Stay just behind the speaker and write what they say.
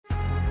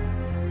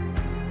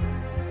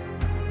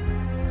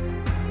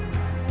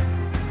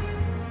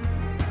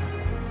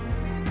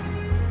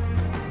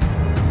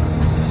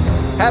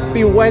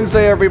Happy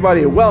Wednesday,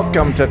 everybody.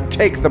 Welcome to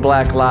Take the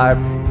Black Live.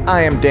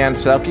 I am Dan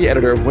Selke,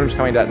 editor of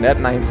WintersComing.net,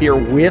 and I am here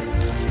with...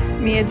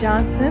 Mia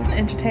Johnson,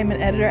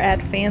 entertainment editor at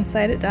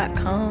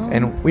fansided.com.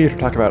 And we're here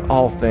to talk about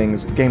all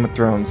things Game of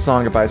Thrones,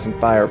 Song of Ice and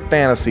Fire,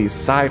 fantasy,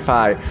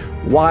 sci-fi,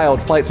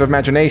 wild flights of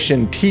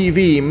imagination,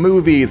 TV,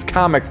 movies,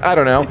 comics, I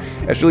don't know.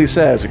 As Julie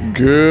says,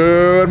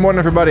 good morning,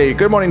 everybody.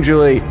 Good morning,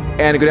 Julie.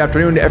 And good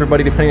afternoon to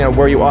everybody, depending on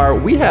where you are.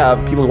 We have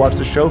people who watch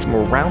the show from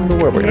around the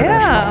world. We're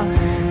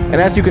international. And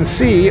as you can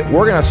see,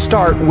 we're going to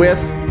start with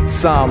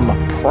some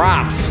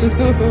props.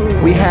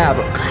 We have,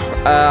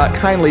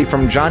 kindly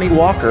from Johnny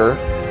Walker,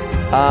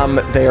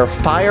 they are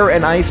fire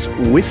and ice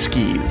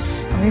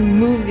whiskeys. Let me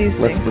move these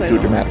things. Let's do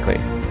it dramatically.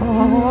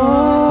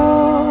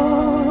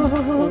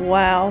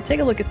 Wow,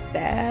 take a look at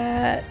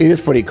that. It is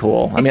pretty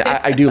cool. I mean,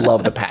 I do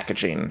love the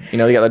packaging. You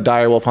know, they got the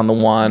direwolf on the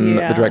one,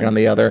 the dragon on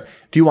the other.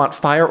 Do you want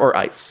fire or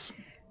ice?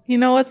 You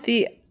know what?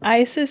 The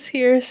ice is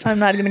here, so I'm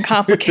not going to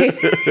complicate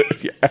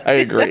it. Yeah, I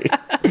agree.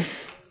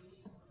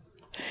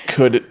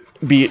 Could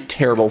be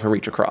terrible for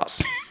reach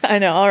across. I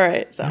know. All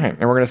right. All right. And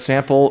we're going to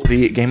sample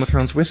the Game of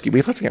Thrones whiskey. We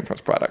have lots of Game of Thrones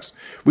products.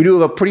 We do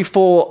have a pretty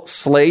full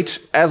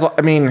slate.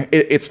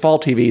 It's fall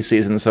TV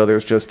season, so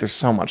there's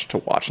so much to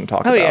watch and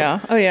talk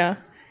about. Oh, yeah.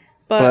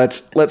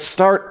 But let's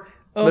start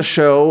the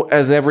show,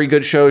 as every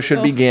good show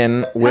should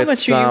begin, with how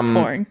much some... are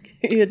you pouring?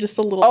 Yeah, just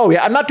a little. Oh,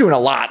 yeah. I'm not doing a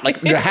lot.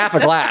 Like half a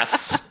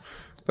glass.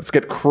 Let's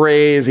get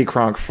crazy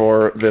crunk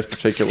for this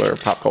particular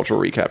pop culture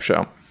recap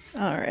show.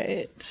 All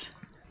right.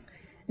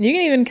 You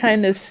can even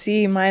kind of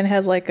see mine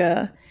has like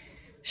a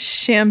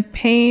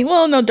champagne.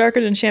 Well, no,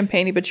 darker than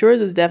champagne, but yours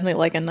is definitely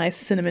like a nice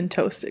cinnamon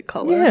toasted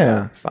color.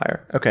 Yeah,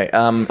 fire. Okay.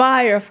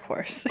 Fire, of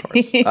course. All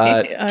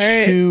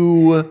right.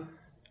 To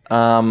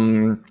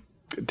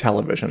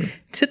television.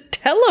 To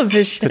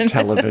television. To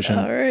television.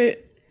 All right.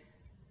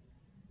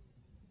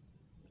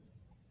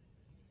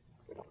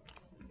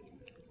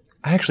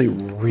 I actually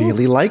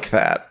really like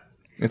that.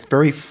 It's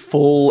very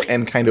full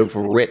and kind of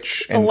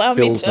rich and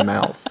fills the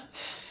mouth.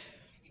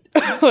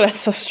 Oh,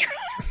 that's so strong.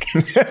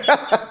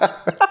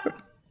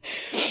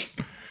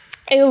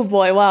 Oh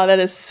boy, wow, that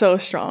is so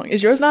strong.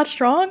 Is yours not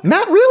strong?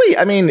 Not really.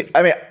 I mean,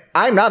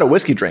 I'm not a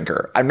whiskey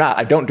drinker.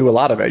 I don't do a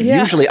lot of it. Yeah.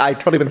 Usually I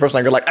totally been the person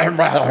I go like,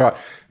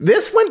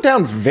 this went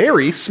down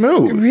very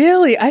smooth.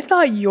 Really? I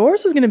thought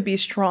yours was going to be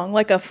strong,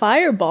 like a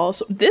fireball.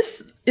 So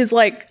this is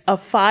like a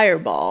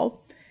fireball.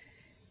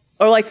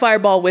 Or like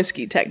fireball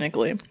whiskey,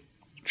 technically.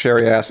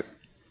 Sherry asks,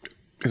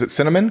 is it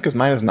cinnamon? Because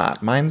mine is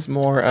not. Mine's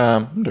more,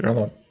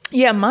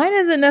 yeah, mine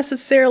isn't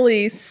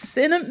necessarily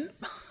cinnamon.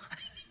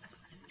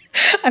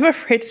 I'm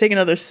afraid to take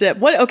another sip.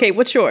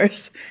 What's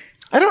yours?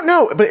 I don't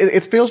know, but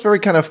it feels very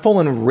kind of full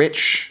and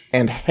rich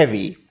and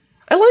heavy.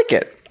 I like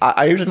it.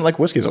 I usually don't like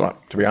whiskeys a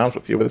lot, to be honest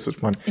with you, but this is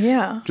fun.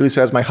 Yeah. Julie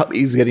says, my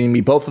hubby's getting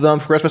me both of them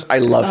for Christmas. I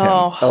love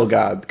him. Oh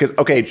God. Because,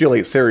 okay,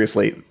 Julie,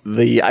 seriously,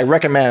 I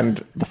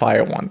recommend the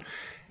fire one,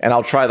 and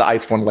I'll try the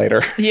ice one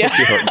later. Yeah. We'll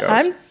see how it goes.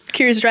 I'm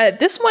curious to try it.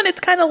 This one, it's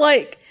kind of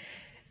like,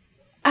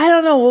 I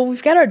don't know. Well,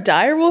 we've got our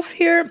direwolf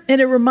here, and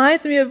it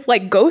reminds me of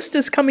like Ghost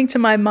is coming to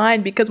my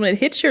mind because when it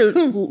hits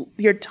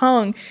your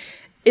tongue,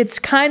 it's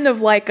kind of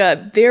like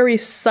a very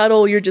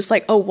subtle. You're just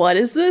like, oh, what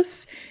is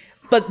this?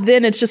 But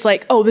then it's just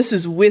like, oh, this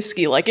is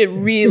whiskey. Like it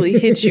really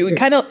hits you.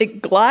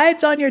 It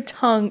glides on your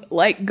tongue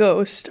like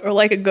Ghost or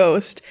like a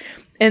ghost,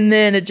 and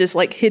then it just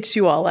like hits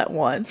you all at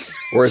once.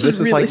 Whereas this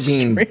is really like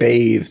being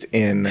bathed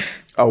in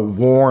a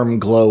warm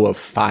glow of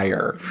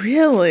fire.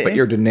 Really? But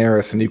you're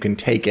Daenerys and you can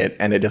take it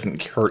and it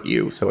doesn't hurt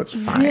you, so it's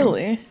fine.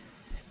 Really?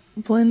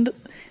 Blend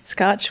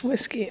Scotch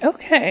whiskey.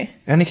 Okay.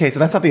 In any case,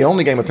 that's not the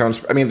only Game of Thrones.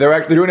 I mean,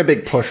 they're doing a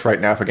big push right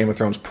now for Game of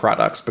Thrones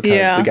products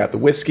because we got the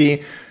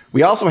whiskey.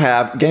 We also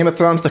have Game of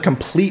Thrones, the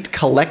complete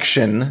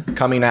collection,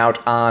 coming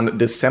out on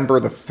December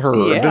the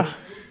 3rd. Yeah.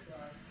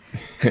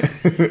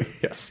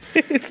 Yes.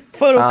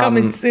 Photo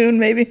coming soon,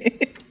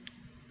 maybe.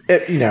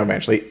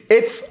 Eventually.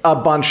 It's a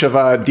bunch of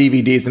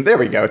DVDs, and there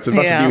we go. It's a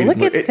bunch of DVDs.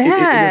 Look at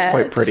that. It is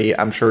quite pretty.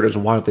 I'm sure it is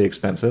wildly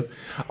expensive.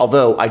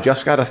 Although, I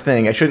just got a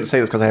thing. I shouldn't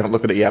say this because I haven't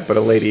looked at it yet, but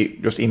a lady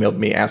just emailed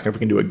me asking if we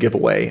can do a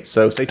giveaway.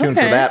 So stay tuned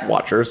for that,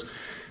 watchers.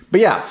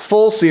 But yeah,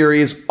 full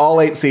series, all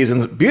 8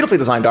 seasons, beautifully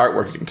designed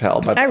artwork, you can tell.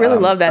 But I really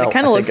love that. It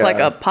kind of looks like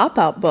a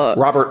pop-out book.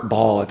 Robert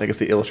Ball, I think, is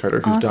the illustrator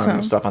who's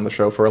done stuff on the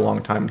show for a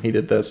long time, and he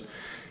did this.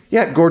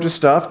 Yeah, gorgeous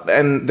stuff,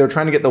 and they're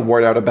trying to get the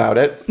word out about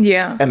it.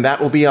 Yeah. And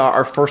that will be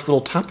our first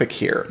little topic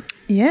here.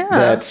 Yeah.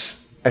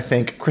 That's, I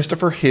think,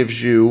 Christopher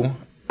Hivju,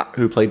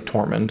 who played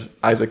Tormund,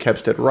 Isaac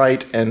Hempstead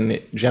Wright,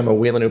 and Gemma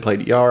Whelan, who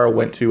played Yara,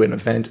 went to an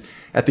event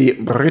at the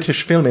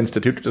British Film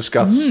Institute to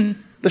discuss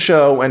the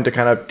show and to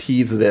kind of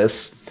tease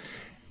this.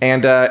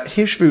 And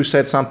Hivju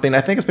said something,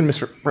 I think it's been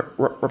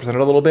misrepresented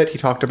a little bit. He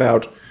talked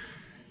about...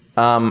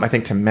 I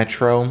think to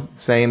Metro,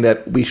 saying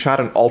that we shot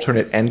an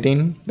alternate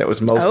ending that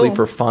was mostly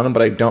for fun,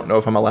 but I don't know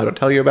if I'm allowed to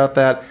tell you about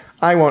that.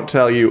 I won't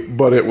tell you,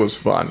 but it was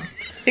fun.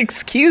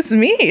 Excuse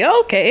me?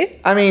 Okay.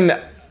 I mean,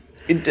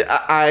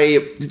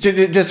 I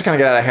just to kind of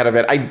get out ahead of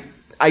it,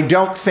 I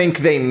don't think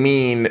they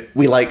mean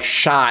we like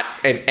shot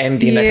an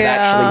ending that could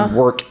actually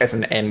work as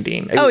an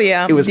ending.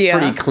 It was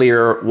pretty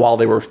clear while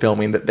they were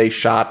filming that they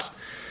shot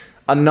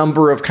a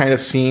number of kind of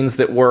scenes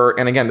that were,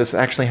 and again, this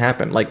actually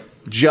happened, like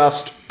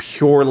just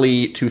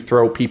purely to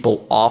throw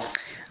people off.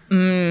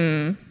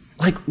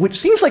 Like, which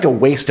seems like a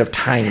waste of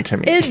time to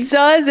me. It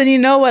does, and you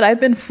know what?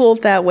 I've been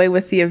fooled that way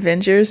with the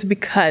Avengers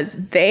because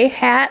they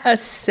had a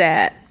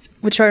set,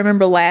 which I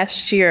remember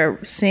last year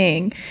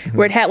seeing,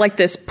 where it had like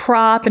this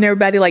prop and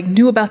everybody like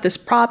knew about this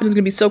prop and it was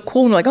going to be so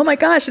cool. And like, oh my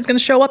gosh, it's going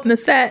to show up in the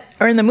set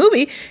or in the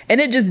movie. And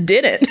it just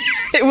didn't.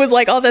 It was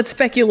like all that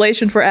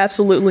speculation for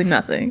absolutely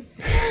nothing.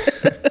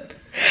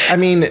 I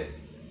mean,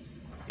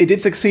 it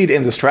did succeed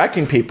in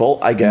distracting people,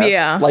 I guess.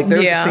 Yeah. Like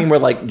there's a scene where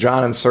like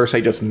Jon and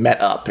Cersei just met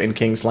up in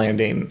King's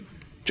Landing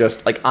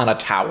just like on a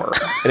tower.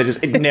 And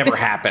it never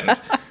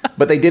happened.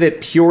 But they did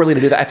it purely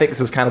to do that. I think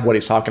this is kind of what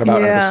he's talking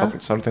about. Yeah.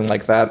 Something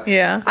like that.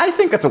 Yeah. I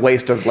think that's a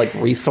waste of like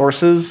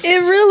resources. It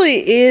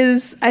really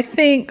is. I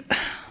think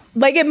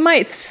like it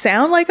might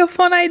sound like a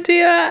fun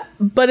idea,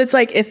 but it's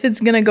like if it's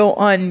going to go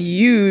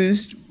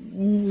unused,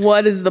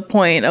 what is the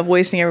point of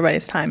wasting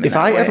everybody's time? If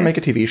I ever make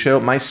a TV show,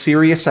 my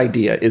serious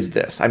idea is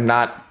this. I'm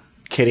not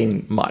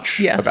kidding much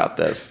about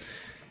this.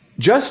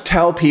 Just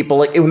tell people,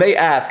 like when they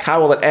ask,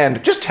 how will it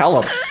end? Just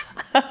tell them.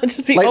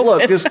 Just be like, open.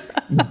 look, just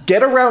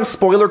get around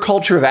spoiler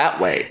culture that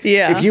way.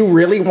 Yeah. If you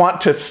really want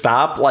to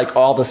stop like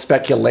all the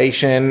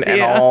speculation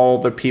and all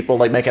the people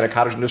like making a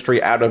cottage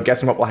industry out of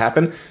guessing what will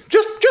happen,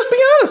 just be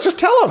honest. Just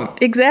tell them.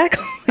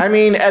 Exactly. I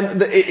mean,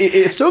 and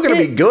it's still going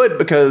to be good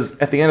because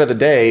at the end of the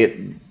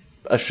day,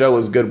 a show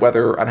is good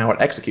whether on how it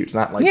executes,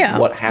 not like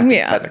what happens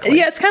technically.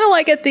 Yeah, it's kind of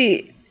like at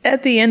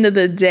the end of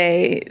the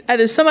day,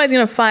 either somebody's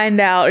going to find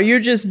out or you're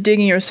just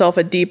digging yourself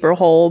a deeper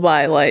hole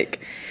by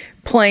like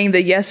playing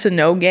the yes and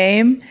no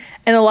game.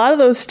 And a lot of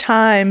those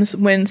times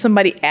when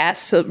somebody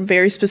asks a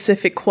very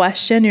specific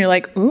question, you're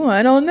like, ooh,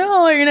 I don't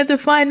know. You're going to have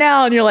to find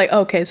out. And you're like,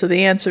 okay, so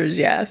the answer is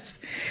yes.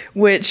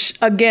 Which,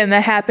 again,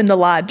 that happened a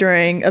lot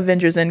during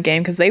Avengers Endgame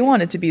because they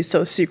wanted to be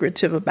so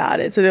secretive about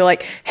it. So they're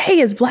like, hey,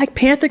 is Black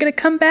Panther going to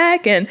come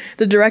back? And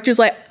the director's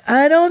like,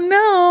 I don't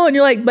know. And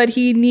you're like, but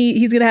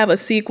he's going to have a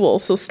sequel,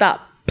 so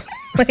stop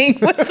playing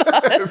with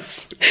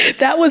us.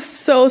 That was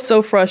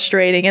so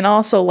frustrating. And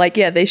also, like,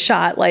 they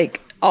shot,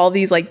 like, all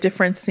these like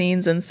different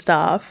scenes and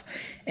stuff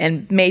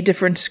and made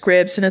different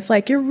scripts. And it's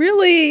like, you're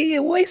really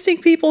wasting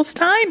people's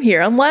time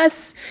here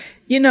unless,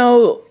 you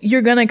know,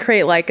 you're going to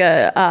create like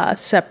a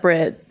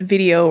separate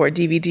video or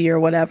DVD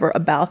or whatever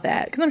about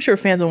that. Because I'm sure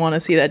fans would want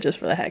to see that just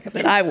for the heck of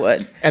it. I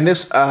would. And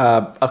this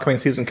upcoming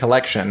season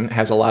collection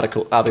has a lot of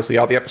cool, obviously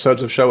all the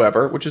episodes of Show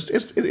Ever, which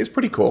is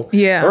pretty cool.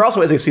 Yeah. There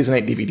also is a season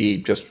 8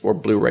 DVD or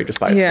Blu-ray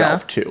just by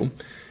itself too.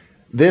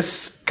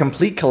 This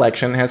complete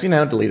collection has, you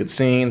know, deleted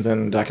scenes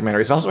and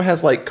documentaries. It also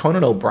has, like,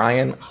 Conan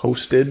O'Brien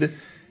hosted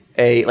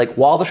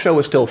while the show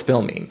was still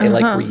filming, a,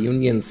 like,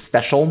 reunion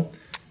special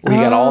where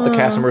he got all the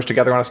cast members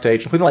together on a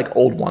stage, including, like,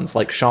 old ones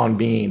like Sean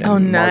Bean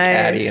and Mark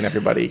Addy and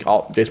everybody,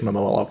 Jason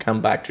Momoa will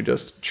come back to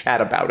just chat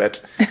about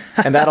it.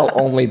 And that'll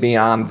only be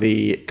on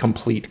the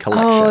complete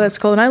collection. Oh, that's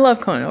cool. And I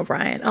love Conan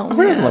O'Brien. Oh,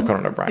 who doesn't love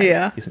Conan O'Brien?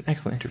 Yeah. He's an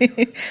excellent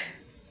interviewer.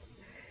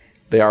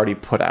 They already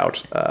put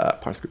out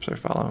parts of the groups I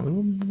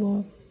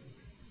follow.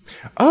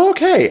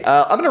 Okay,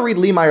 I'm going to read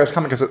Lee Meyer's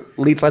comment because it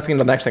leads nicely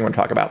into the next thing we're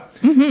going to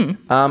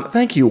talk about.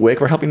 Thank you, Wick,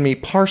 for helping me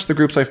parse the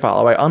groups I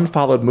follow. I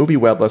unfollowed Movie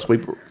Web last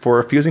week for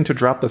refusing to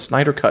drop the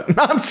Snyder Cut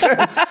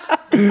nonsense.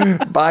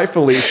 Bye,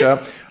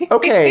 Felicia.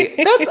 Okay,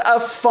 that's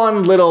a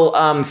fun little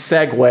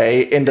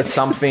segue into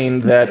something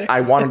that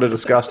I wanted to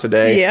discuss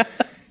today. Yeah.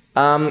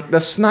 The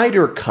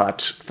Snyder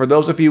Cut, for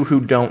those of you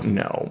who don't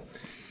know,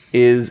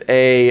 is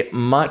a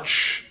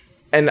much...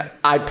 And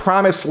I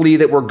promise, Lee,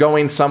 that we're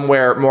going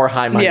somewhere more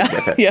high-minded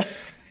with it.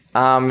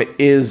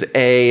 Is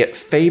a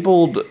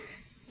fabled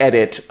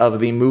edit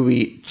of the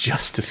movie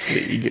Justice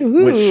League,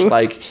 which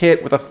like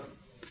hit with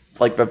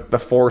the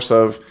force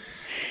of,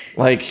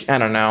 like, I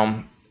don't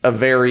know, a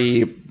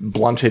very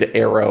blunted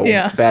arrow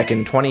back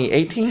in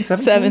 2018,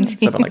 17,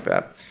 something like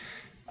that.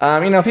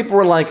 You know, people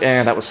were like,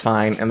 that was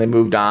fine, and they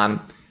moved on.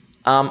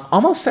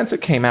 Almost since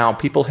it came out,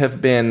 people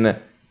have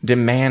been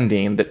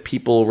demanding that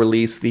people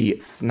release the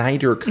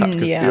Snyder Cut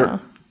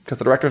because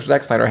the director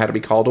Zack Snyder had to be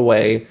called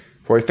away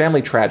for a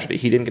family tragedy.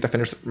 He didn't get to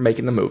finish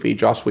making the movie.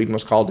 Joss Whedon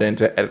was called in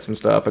to edit some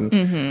stuff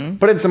and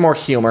put in some more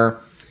humor.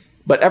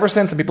 But ever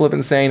since, the people have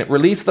been saying,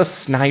 release the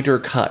Snyder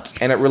Cut.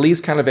 And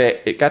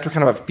it got to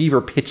kind of a fever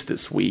pitch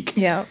this week.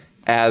 Yeah.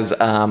 As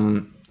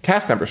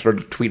cast members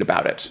started to tweet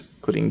about it,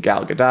 including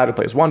Gal Gadot, who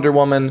plays Wonder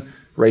Woman,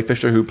 Ray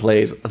Fisher, who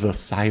plays the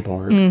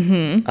Cyborg,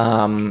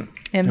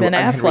 and Ben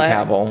Affleck.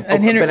 Cavill.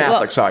 Ben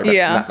Affleck, sorry.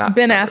 Not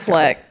Ben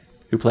Affleck.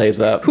 Who plays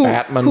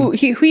Batman. Who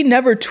he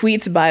never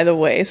tweets, by the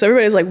way. So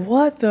everybody's like,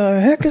 what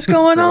the heck is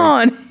going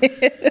on?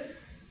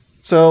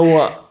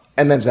 So,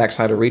 and then Zack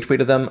Snyder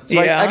retweeted them. So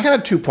I kind of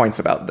have 2 points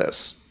about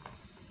this.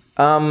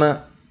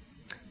 A,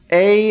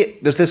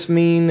 does this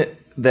mean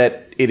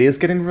that it is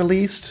getting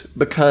released?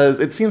 Because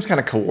it seems kind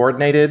of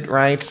coordinated,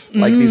 right?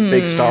 Like these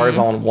big stars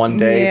all in one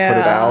day put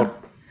it out.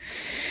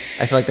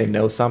 I feel like they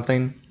know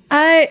something.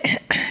 I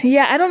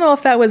don't know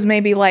if that was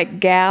maybe like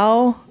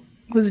Gal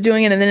was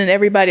doing it, and then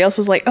everybody else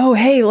was like, oh,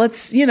 hey,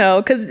 let's,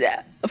 because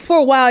for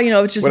a while,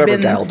 it's just Whatever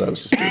been... Gal does,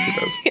 just do what she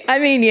does. I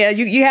mean, yeah,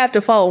 you have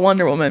to follow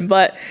Wonder Woman,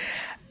 but,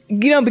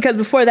 because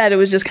before that, it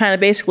was just kind of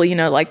basically,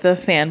 like the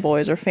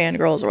fanboys or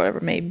fangirls or whatever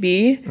it may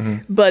be.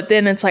 Mm-hmm. But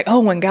then it's like, oh,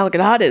 when Gal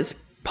Gadot is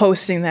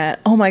posting that,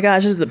 oh my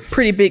gosh, this is a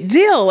pretty big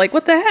deal. Like,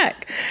 what the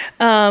heck?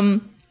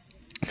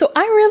 So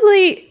I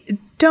really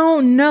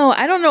don't know.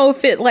 I don't know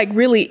if it like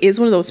really is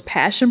one of those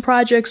passion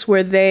projects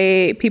where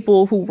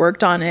people who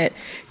worked on it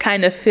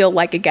kind of feel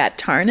like it got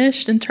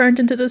tarnished and turned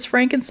into this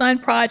Frankenstein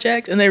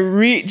project, and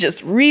they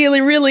just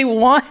really, really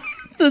want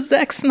the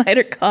Zack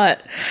Snyder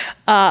cut.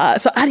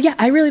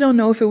 I really don't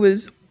know if it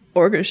was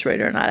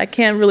orchestrated or not. I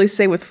can't really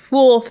say with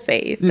full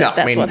faith that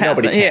that's what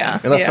happened. Nobody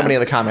can, unless somebody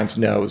in the comments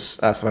knows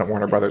someone at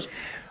Warner Brothers.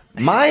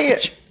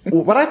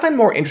 What I find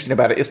more interesting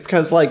about it is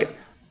because like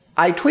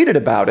I tweeted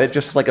about it,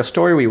 just like a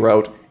story we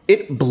wrote.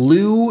 It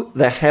blew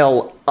the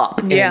hell up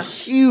in a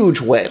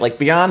huge way, like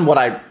beyond what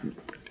I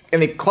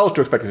any close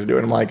to expected to do.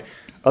 And I'm like,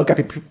 oh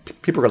god,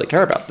 people really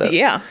care about this.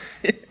 Yeah.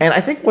 And I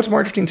think what's more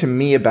interesting to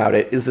me about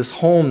it is this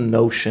whole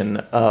notion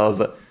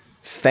of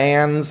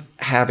fans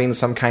having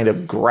some kind of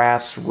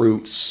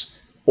grassroots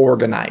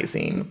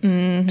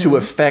organizing to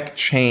affect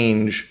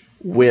change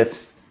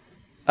with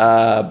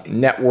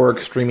network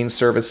streaming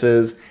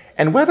services,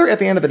 and whether at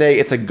the end of the day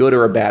it's a good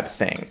or a bad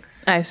thing.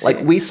 I see. Like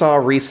we saw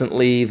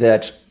recently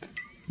that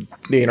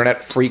the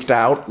internet freaked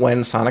out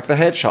when Sonic the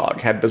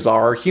Hedgehog had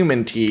bizarre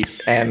human teeth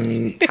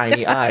and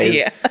tiny eyes.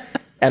 Yeah.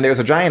 And there was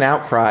a giant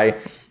outcry,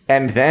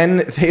 and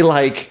then they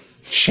like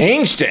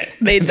changed it.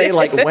 They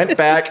like went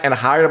back and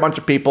hired a bunch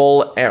of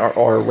people,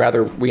 or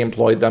rather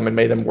re-employed them and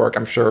made them work,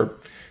 I'm sure,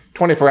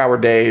 24-hour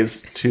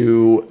days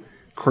to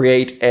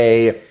create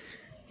a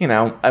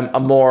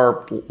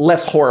more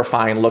less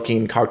horrifying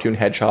looking cartoon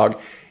hedgehog.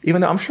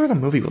 Even though I'm sure the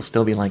movie will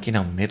still be like,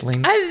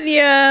 middling.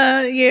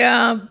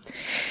 Yeah.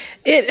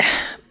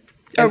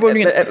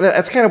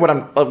 That's kind of what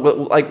I'm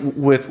like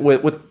with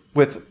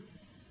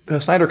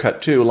the Snyder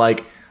Cut too.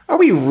 Like, are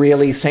we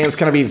really saying it's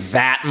going to be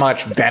that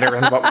much better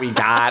than what we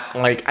got?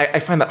 Like, I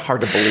find that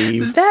hard to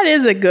believe. That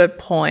is a good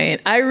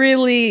point.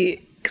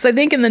 Because I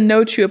think in the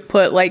notes you have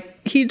put,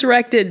 like, he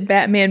directed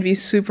Batman v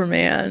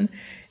Superman,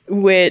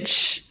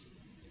 which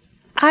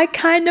I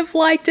kind of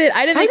liked it.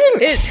 I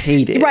didn't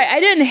hate it. Right, I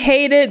didn't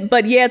hate it,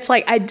 but yeah, it's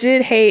like I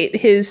did hate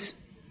his.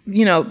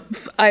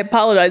 I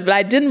apologize, but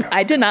I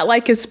did not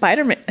like his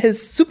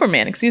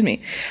Superman, excuse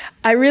me.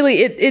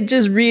 It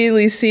just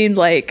really seemed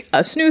like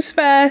a snooze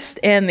fest,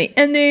 and the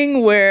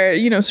ending where,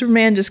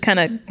 Superman just kind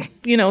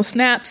of,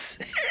 snaps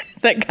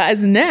that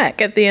guy's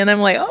neck at the end.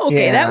 I'm like, oh,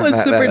 okay, yeah, that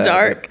was super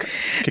dark.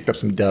 Kicked up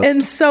some dust.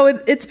 And so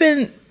it's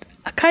been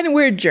a kind of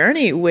weird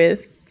journey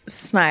with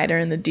Snyder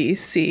in the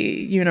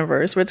DC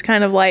universe, where it's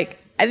kind of like,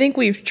 I think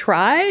we've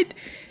tried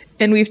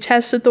and we've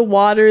tested the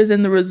waters,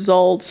 and the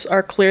results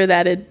are clear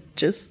that it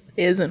just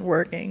isn't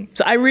working.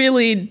 So I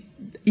really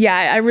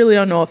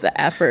don't know if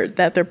the effort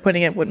that they're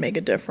putting in would make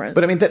a difference.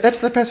 But I mean, that's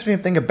the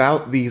fascinating thing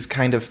about these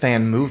kind of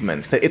fan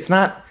movements, that it's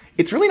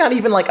really not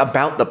even like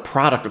about the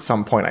product at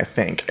some point. I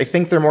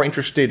think they're more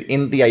interested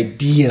in the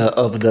idea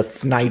of the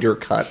Snyder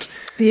Cut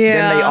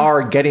than they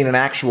are getting an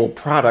actual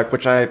product,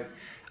 which I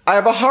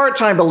have a hard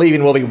time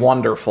believing will be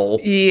wonderful.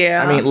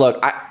 Yeah. I mean,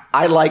 look,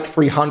 I liked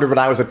 300 when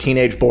I was a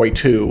teenage boy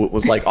too. It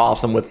was like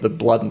awesome with the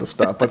blood and the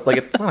stuff, but it's like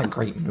it's not a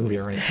great movie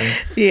or anything.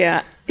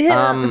 Yeah.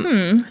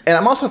 And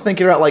I'm also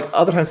thinking about like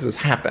other times this has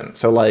happened.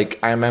 So like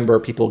I remember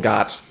people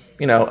got,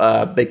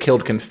 they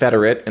killed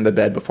Confederate in the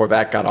bed before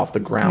that got off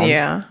the ground.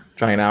 Yeah.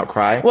 Giant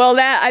outcry. Well,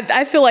 that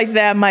I feel like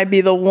that might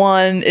be the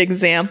one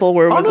example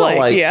where it was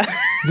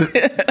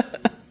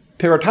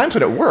There are times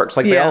when it works.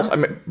 Like they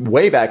also,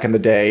 way back in the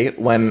day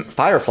when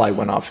Firefly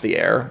went off the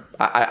air,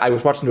 I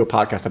was watching a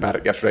podcast about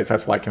it yesterday, so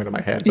that's why it came into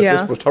my head. But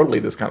this was totally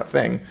this kind of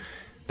thing.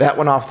 That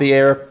went off the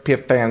air.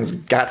 PF fans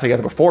got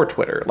together before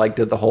Twitter, like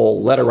did the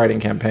whole letter writing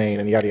campaign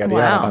and yada yada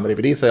yada on the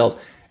DVD sales,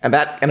 and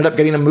that ended up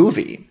getting a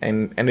movie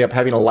and ended up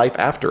having a life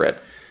after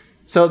it.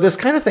 So this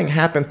kind of thing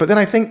happens, but then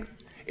I think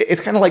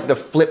it's kind of like the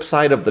flip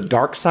side of the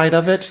dark side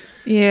of it.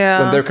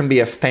 Yeah, when there can be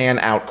a fan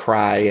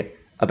outcry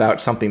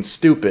about something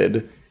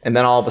stupid. And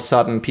then all of a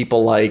sudden,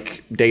 people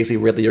like Daisy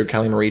Ridley or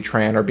Kelly Marie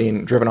Tran are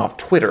being driven off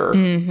Twitter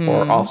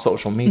or off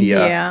social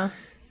media. Yeah.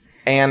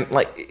 And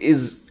like,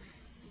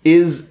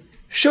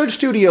 should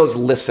studios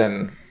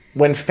listen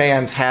when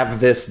fans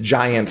have this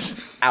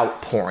giant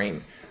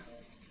outpouring?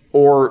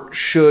 Or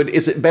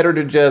is it better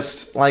to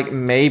just, like,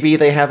 maybe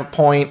they have a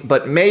point,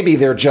 but maybe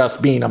they're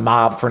just being a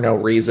mob for no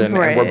reason,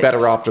 and we're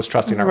better off just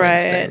trusting our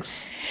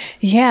instincts?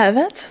 Yeah,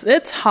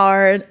 that's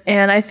hard.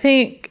 And I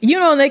think,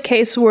 in the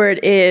case where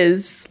it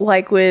is,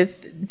 like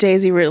with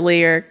Daisy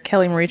Ridley or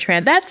Kelly Marie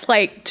Tran, that's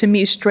like, to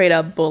me, straight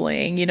up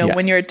bullying.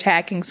 When you're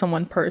attacking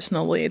someone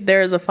personally,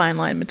 there's a fine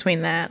line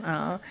between that.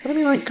 But I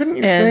mean, like, couldn't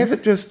you say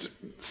that just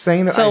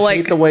saying that I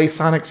hate the way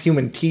Sonic's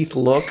human teeth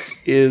look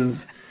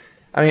is...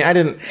 I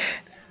mean,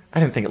 I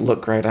didn't think it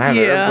looked great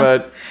either. Yeah.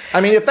 But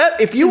I mean,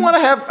 if you want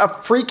to have a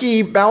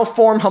freaky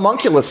malformed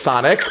homunculus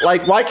Sonic,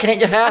 like, why can't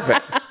you have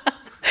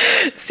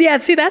it? See,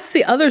 that's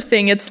the other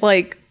thing. It's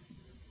like,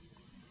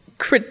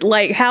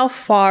 how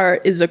far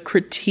is a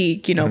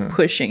critique,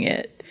 pushing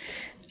it?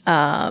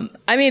 I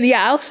mean,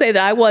 yeah, I'll say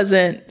that I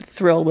wasn't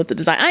thrilled with the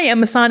design. I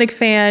am a Sonic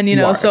fan,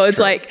 so it's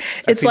true.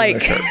 it's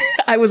like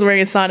I was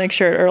wearing a Sonic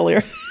shirt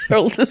earlier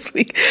this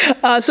week.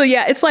 So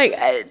yeah, it's like,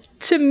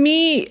 to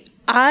me,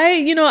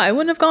 I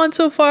wouldn't have gone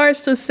so far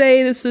as to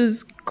say this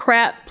is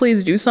crap,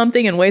 please do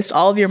something, and waste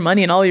all of your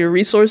money and all your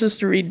resources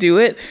to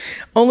redo it,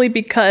 only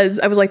because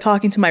I was like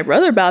talking to my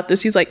brother about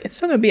this. He's like, it's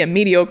still gonna be a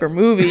mediocre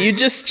movie. You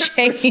just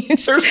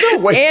changed. There's no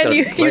way and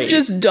you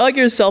just dug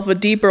yourself a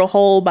deeper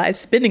hole by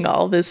spending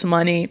all this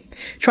money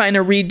trying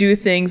to redo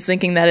things,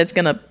 thinking that it's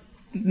gonna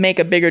make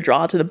a bigger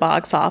draw to the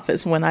box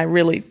office, when I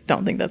really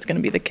don't think that's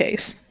gonna be the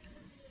case.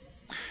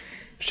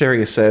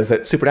 Sherry says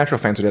that Supernatural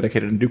fans are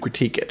dedicated and do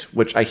critique it,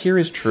 which I hear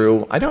is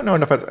true. I don't know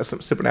enough about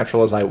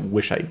Supernatural as I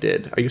wish I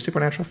did. Are you a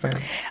Supernatural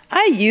fan?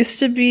 I used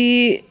to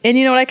be, and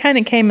you know what? I kind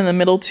of came in the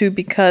middle too,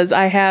 because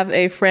I have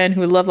a friend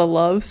who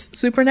loves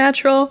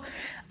Supernatural.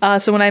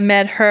 So when I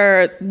met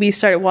her, we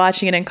started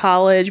watching it in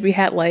college. We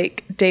had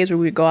like days where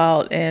we'd go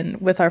out and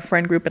with our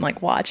friend group and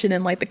like watch it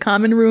in like the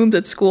common rooms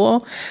at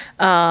school.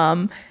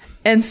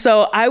 And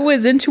so I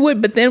was into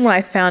it, but then when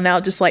I found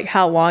out just like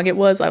how long it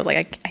was, I was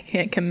like, I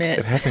can't commit.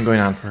 It has been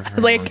going on for a very long time. I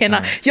was like, I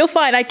cannot. You'll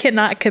find I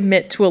cannot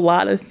commit to a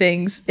lot of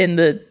things in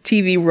the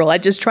TV world. I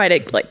just try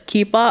to like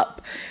keep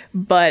up,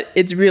 but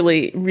it's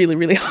really, really,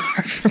 really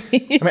hard for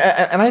me. I mean,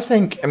 and I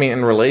think,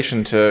 in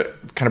relation to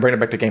kind of bringing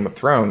it back to Game of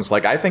Thrones,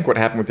 like I think what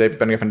happened with David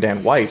Benioff and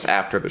Dan Weiss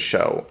after the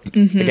show,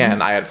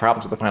 again, I had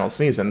problems with the final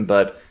season,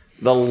 but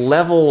the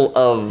level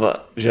of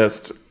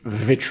just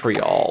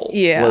vitriol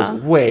was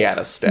way out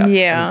of step.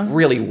 Yeah.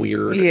 Really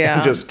weird. Yeah.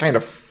 And just kind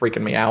of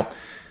freaking me out.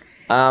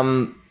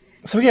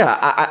 So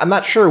yeah, I'm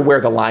not sure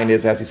where the line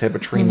is, as you said,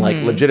 between like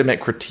legitimate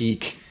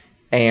critique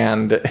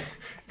and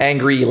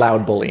angry,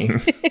 loud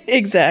bullying.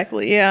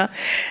 Exactly. Yeah.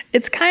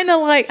 It's kind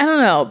of like, I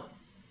don't know.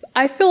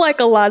 I feel like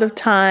a lot of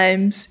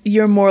times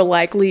you're more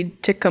likely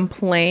to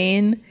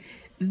complain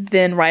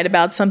than write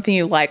about something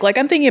you like. Like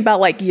I'm thinking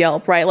about like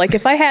Yelp, right? Like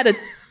if I had a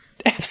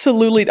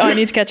absolutely. Oh, I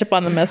need to catch up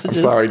on the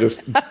messages. I'm sorry,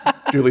 just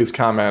Julie's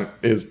comment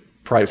is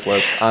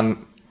priceless.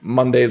 On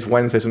Mondays,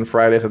 Wednesdays, and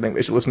Fridays, I think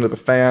they should listen to the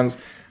fans.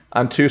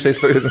 On Tuesdays,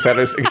 Thursdays, and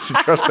Saturdays, they should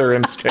trust their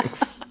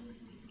instincts.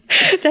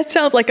 That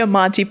sounds like a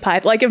Monty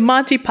Python. Like if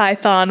Monty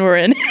Python were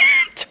in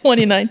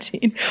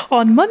 2019.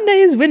 On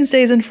Mondays,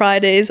 Wednesdays, and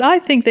Fridays, I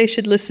think they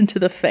should listen to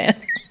the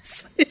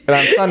fans. And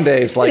on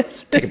Sundays,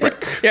 take a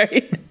break.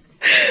 Right.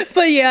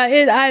 But yeah,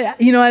 I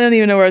don't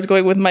even know where I was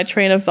going with my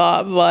train of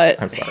thought,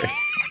 but I'm sorry.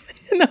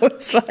 No,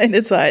 it's fine.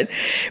 It's fine.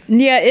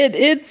 Yeah,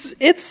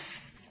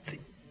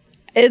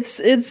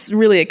 it's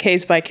really a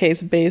case by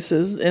case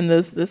basis in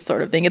this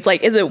sort of thing. It's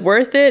like, is it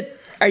worth it?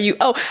 I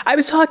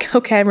was talking,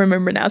 okay, I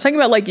remember now. I was talking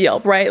about like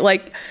Yelp, right?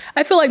 Like,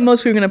 I feel like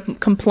most people are going to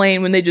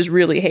complain when they just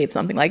really hate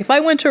something. Like if I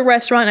went to a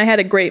restaurant and I had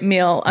a great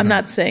meal, I'm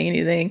not saying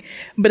anything.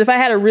 But if I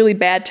had a really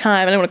bad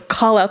time and I want to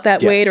call out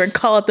that waiter and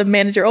call out the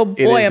manager, oh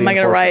boy, am I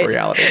going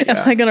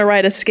to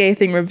write a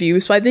scathing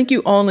review? So I think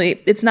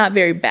it's not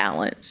very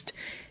balanced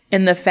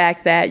in the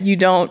fact that you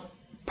don't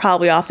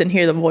probably often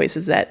hear the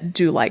voices that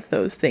do like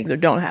those things or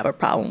don't have a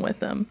problem with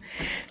them.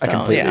 I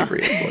completely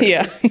agree.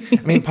 Yeah.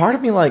 Part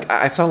of me, like,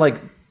 I saw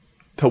like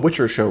the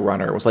Witcher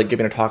showrunner was like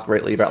giving a talk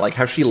lately about like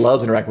how she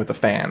loves interacting with the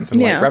fans and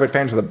like rabid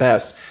fans are the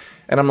best.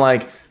 And I'm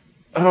like,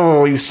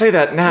 oh, you say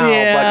that now,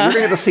 but you're going to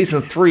get to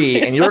season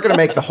 3 and you're going to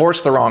make the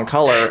horse the wrong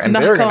color and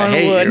they're going to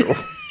hate you.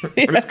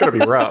 And it's going to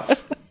be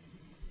rough.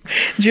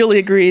 Julie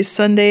agrees.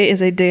 Sunday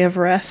is a day of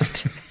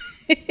rest.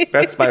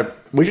 That's I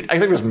think we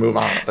just move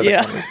on. That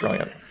is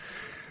brilliant.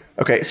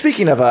 Okay,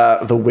 speaking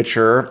of The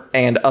Witcher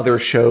and other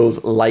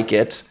shows like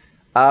it,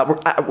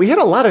 we had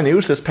a lot of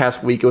news this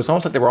past week. It was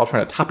almost like they were all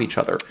trying to top each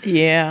other.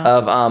 Yeah.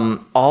 Of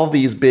all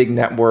these big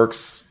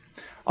networks.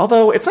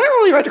 Although it's not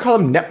really right to call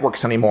them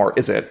networks anymore,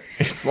 is it?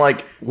 It's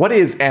like, what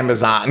is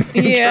Amazon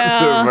in terms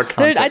of a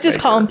content I just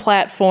call them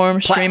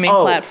platforms, streaming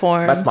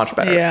platforms. That's much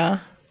better. Yeah.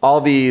 All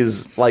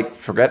these, like,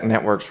 forget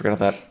networks, forget all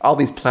that. All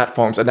these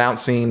platforms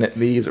announcing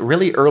these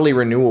really early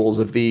renewals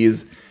of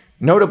these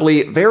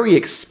notably very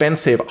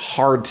expensive,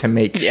 hard to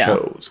make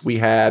shows. We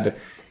had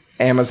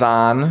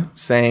Amazon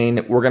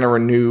saying we're going to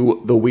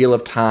renew the Wheel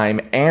of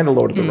Time and the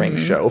Lord of the Rings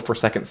show for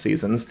second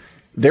seasons.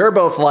 They're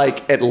both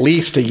like at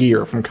least a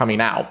year from coming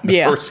out,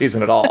 the first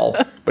season at all.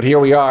 But here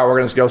we are. We're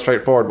going to go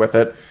straight forward with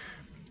it.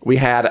 We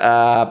had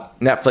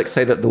Netflix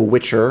say that The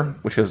Witcher,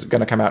 which is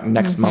going to come out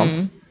next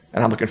month,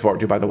 and I'm looking forward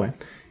to, by the way,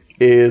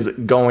 is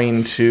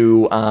going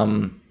to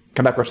come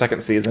back for a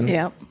second season.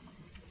 Yeah.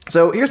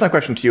 So here's my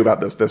question to you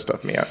about this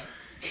stuff, Mia.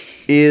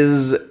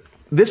 Is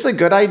this a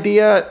good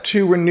idea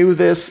to renew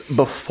this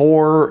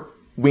before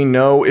we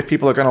know if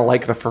people are going to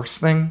like the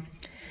first thing?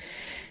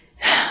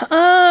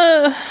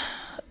 And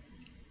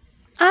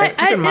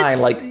keep in mind,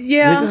 it's- like,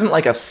 yeah. this isn't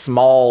like a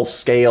small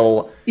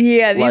scale,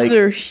 Yeah, these like-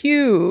 are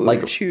huge,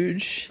 like-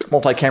 huge.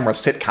 multi-camera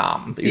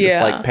sitcom that you just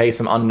Yeah. like pay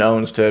some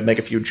unknowns to make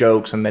a few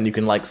jokes and then you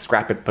can like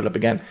scrap it, put it up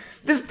again.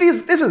 This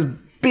is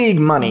big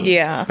money.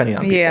 Yeah, spending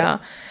on people. yeah.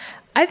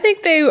 I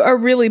think they are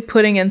really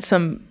putting in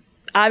some.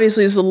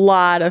 Obviously, there's a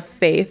lot of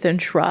faith and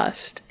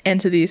trust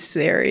into these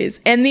series,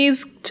 and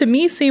these to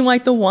me seem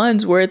like the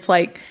ones where it's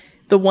like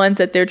the ones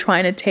that they're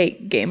trying to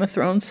take Game of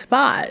Thrones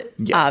spot.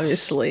 Yes.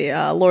 Obviously,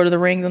 Lord of the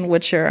Rings and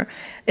Witcher.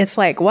 It's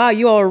like, wow,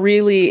 you all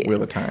really.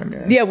 Wheel of Time.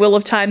 Yeah. Yeah, Wheel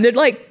of Time.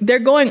 They're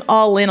going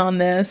all in on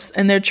this,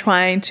 and they're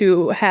trying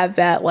to have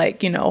that,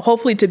 like,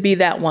 hopefully to be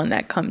that one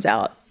that comes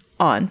out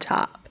on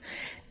top.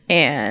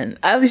 And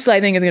at least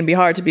I think it's going to be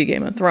hard to beat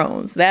Game of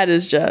Thrones. That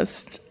is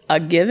just a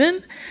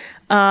given.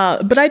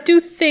 But I do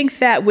think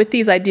that with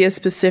these ideas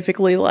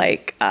specifically,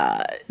 like,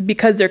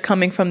 because they're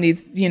coming from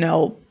these,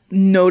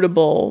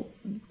 notable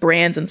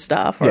brands and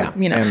stuff, or, and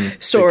big-time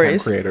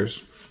stories.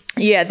 creators.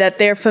 Yeah, that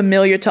they're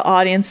familiar to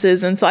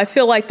audiences. And so I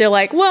feel like they're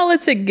like, well,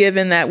 it's a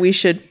given that we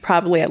should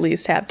probably at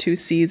least have 2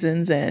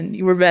 seasons, and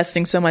we're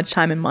investing so much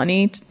time and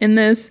money in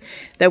this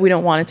that we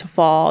don't want it to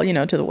fall,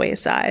 to the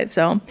wayside.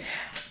 So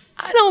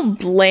I don't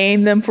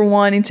blame them for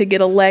wanting to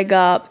get a leg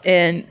up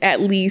and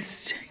at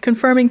least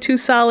confirming 2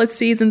 solid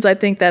seasons. I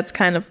think that's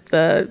kind of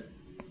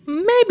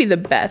maybe the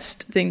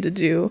best thing to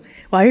do.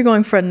 While you're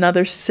going for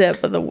another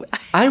sip of the...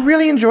 I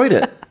really enjoyed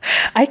it.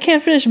 I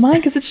can't finish mine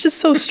because it's just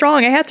so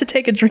strong. I have to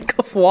take a drink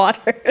of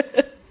water.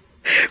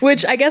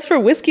 Which I guess for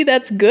whiskey,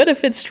 that's good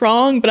if it's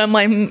strong. But I'm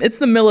like, it's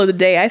the middle of the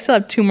day. I still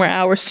have 2 more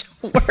hours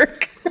to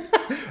work.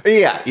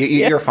 Yeah,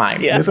 you're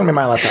fine. Yeah. This is going to be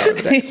my last hour of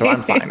the day, so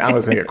I'm fine. I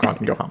was going to get crunk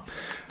and go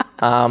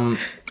home.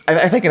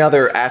 I think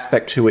another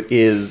aspect to it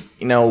is,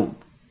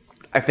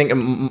 I think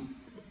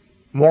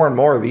more and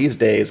more these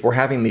days, we're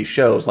having these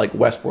shows, like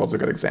Westworld's a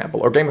good example,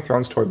 or Game of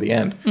Thrones toward the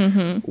end,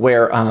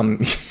 where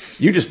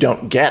you just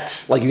don't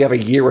get, like, you have a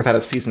year without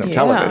a season of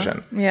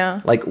television.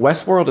 Yeah. Like,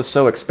 Westworld is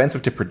so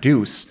expensive to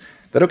produce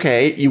that,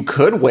 okay, you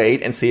could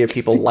wait and see if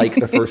people like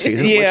the first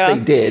season, Yeah. which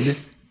they did.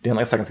 Didn't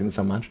like the second season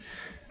so much.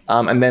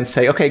 And then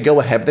say, okay, go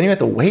ahead. But then you have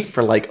to wait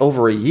for like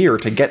over a year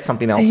to get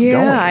something else going.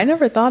 Yeah, I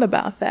never thought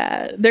about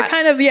that. They're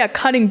kind of,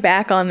 cutting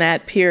back on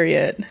that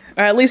period,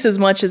 or at least as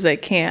much as they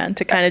can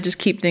to kind of just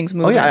keep things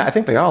moving. Oh, yeah, I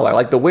think they all are.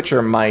 Like, The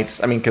Witcher might,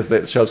 because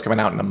the show's coming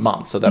out in a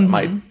month, so that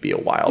might be a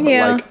while. But,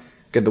 Yeah.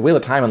 like, The Wheel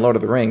of Time and Lord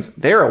of the Rings,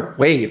 they're a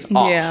ways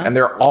off, Yeah. and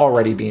they're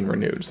already being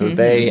renewed. So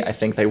I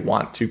think they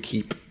want to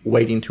keep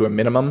waiting to a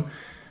minimum.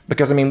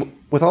 Because,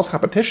 with all this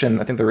competition,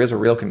 I think there is a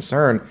real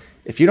concern.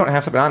 If you don't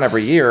have something on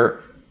every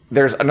year,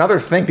 there's another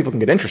thing people can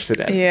get interested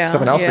in. Yeah,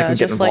 Something else they can get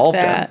just involved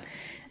like that. in.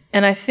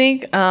 And I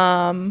think,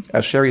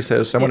 As Sherry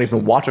says, someone won't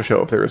even watch a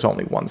show if there is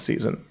only one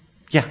season.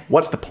 Yeah,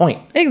 what's the point?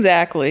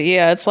 exactly.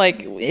 Yeah, it's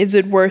like, is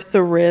it worth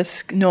the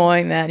risk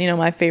knowing that,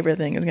 my favorite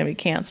thing is going to be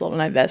canceled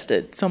and I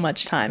invested so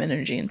much time and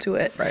energy into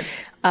it? Right.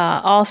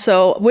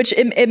 Also, which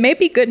it may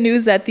be good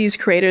news that these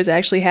creators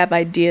actually have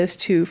ideas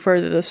to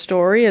further the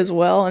story as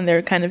well, and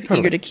they're kind of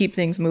eager to keep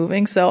things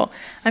moving. So,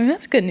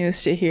 that's good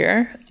news to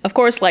hear. Of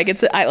course, like I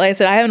said,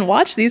 I haven't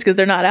watched these because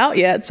they're not out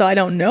yet, so I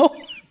don't know.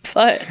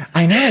 But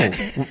I know.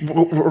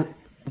 We're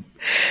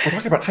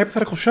talking about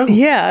hypothetical shows.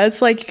 yeah,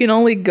 it's like you can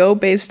only go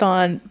based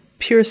on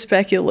pure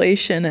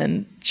speculation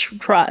and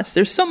trust.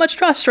 There's so much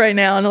trust right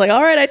now, and they're like,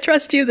 all right, I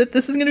trust you that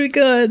this is going to be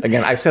good.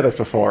 Again, I've said this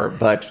before,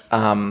 but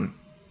I'm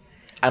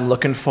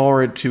looking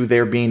forward to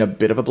there being a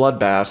bit of a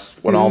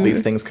bloodbath when all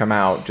these things come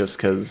out, just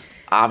because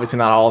obviously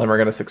not all of them are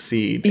going to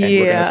succeed. And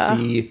we're going to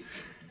see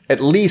at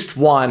least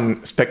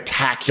one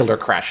spectacular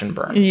crash and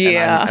burn.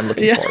 Yeah. And I'm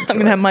looking forward to I'm going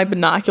to it. have my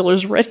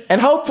binoculars ready.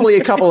 And hopefully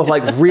a couple of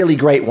like really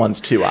great ones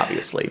too,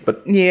 obviously.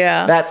 But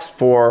Yeah. that's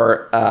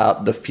for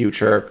the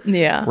future.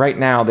 Yeah. Right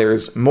now,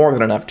 there's more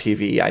than enough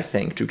TV, I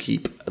think, to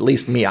keep at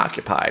least me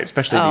occupied,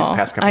 especially these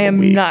past couple I of am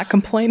weeks. not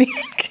complaining.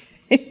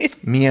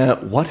 Mia,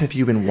 what have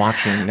you been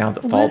watching now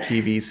that fall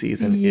TV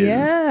season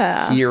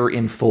Yeah. is here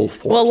in full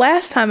force? Well,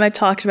 last time I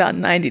talked about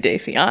 90 Day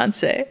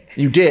Fiance,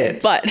 you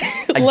did, but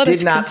I let did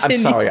us not.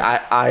 continue. I'm sorry.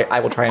 I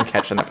will try and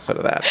catch an episode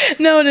of that.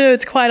 No,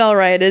 it's quite all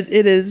right.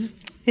 It is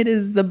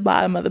the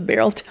bottom of the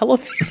barrel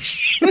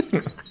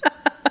television.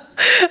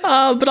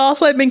 But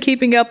also, I've been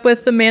keeping up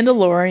with The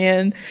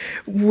Mandalorian,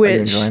 which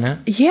enjoying it?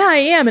 Yeah, I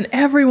am, and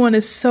everyone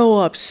is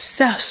so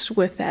obsessed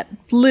with that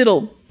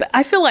little.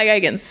 I feel like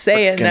I can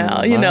say it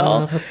now.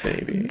 Love a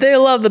baby. They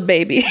love the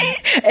baby,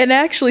 and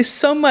actually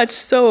so much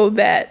so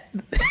that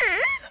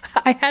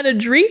I had a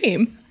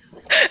dream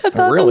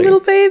about Really? the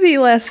little baby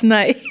last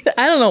night.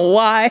 I don't know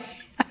why.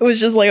 I was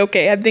just like,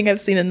 okay, I think I've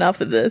seen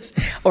enough of this,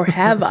 or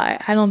have I?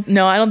 I don't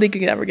know. I don't think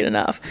you can ever get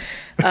enough.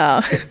 So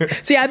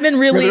yeah, I've been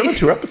There really are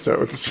 2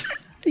 episodes.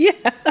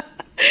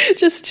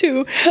 just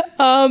 2.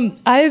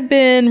 I've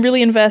been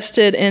really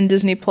invested in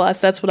Disney Plus.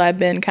 That's what I've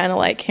been kind of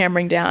like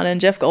hammering down. And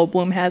Jeff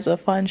Goldblum has a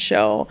fun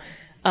show.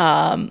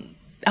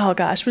 Oh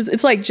gosh,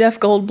 it's like Jeff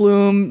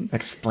Goldblum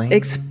Explain.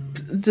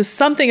 just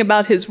something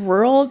about his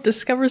world,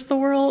 discovers the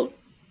world.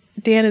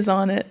 Dan is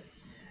on it.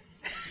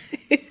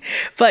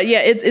 But yeah,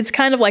 it's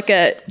kind of like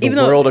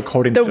world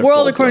according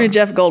to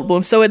Jeff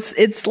Goldblum. So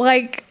it's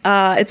like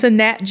it's a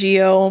Nat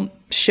Geo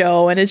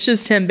show, and it's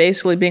just him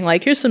basically being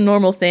like, here's some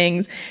normal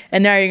things,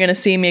 and now you're gonna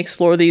see me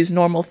explore these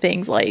normal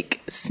things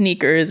like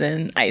sneakers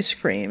and ice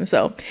cream.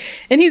 So,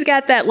 and he's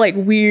got that like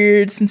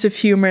weird sense of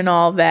humor and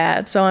all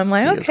that. So I'm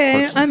like,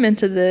 okay, I'm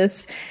into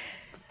this.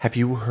 Have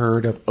you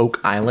heard of Oak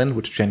Island,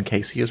 which Jen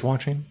Casey is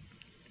watching?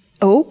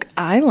 Oak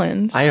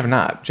Island? I have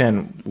not.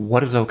 Jen,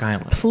 what is Oak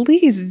Island?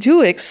 Please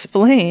do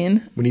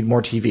explain. We need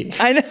more TV.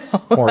 I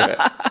know. More of it.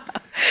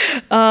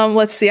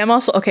 Let's see.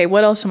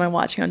 What else am I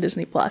watching on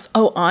Disney Plus?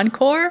 Oh,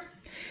 Encore.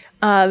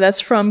 That's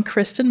from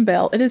Kristen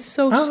Bell. It is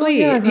so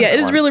sweet. Yeah,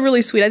 it is really,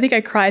 really sweet. I think I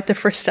cried the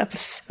first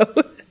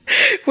episode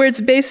where it's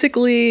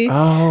basically...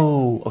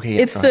 Oh, okay.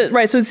 Yeah,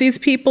 so it's these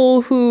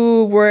people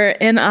who were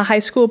in a high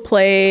school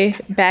play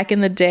back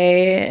in the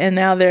day, and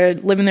now they're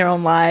living their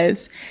own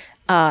lives.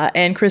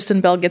 And Kristen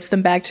Bell gets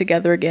them back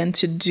together again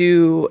to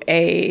do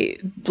a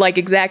like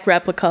exact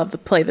replica of the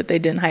play that they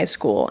did in high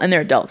school, and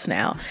they're adults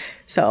now.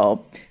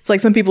 So it's like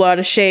some people are out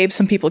of shape,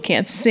 some people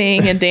can't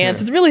sing and dance.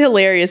 It's really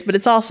hilarious, but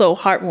it's also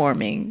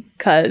heartwarming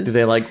because... Do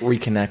they like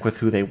reconnect with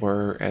who they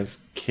were as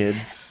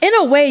kids? In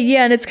a way,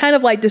 yeah. And it's kind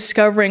of like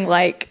discovering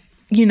like,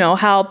 you know,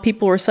 how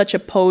people were such a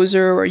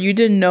poser, or you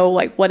didn't know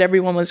like what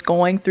everyone was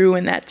going through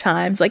in that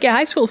time. It's like, yeah,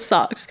 high school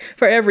sucks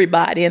for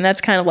everybody. And that's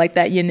kind of like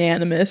that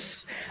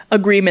unanimous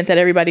agreement that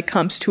everybody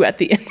comes to at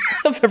the end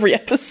of every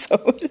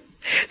episode.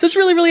 So it's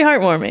really, really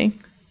heartwarming.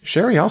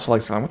 Sherry also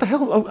likes what the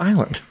hell is Oak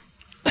Island?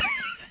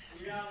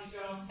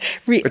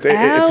 It's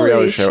a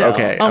reality show.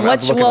 Okay. On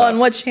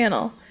what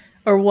channel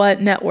or what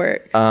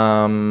network?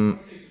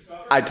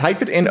 I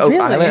typed it in Oak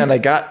Island, and I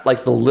got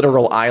like the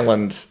literal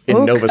island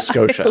in Nova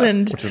Scotia,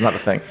 which is not a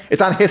thing.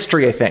 It's on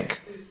History, I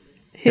think.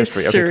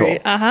 History. Okay,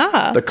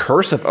 cool. The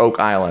Curse of Oak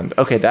Island.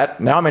 Okay,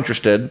 now I'm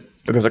interested.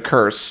 There's a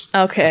curse.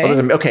 Okay.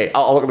 Okay,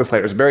 I'll look at this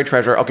later. It's buried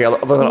treasure. Okay, I'll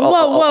look it up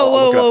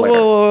later.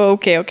 Whoa.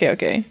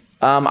 Okay.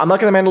 I'm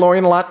liking The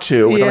Mandalorian a lot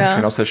too. With our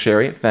channel, says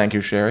Sherry. Thank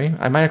you, Sherry.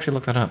 I might actually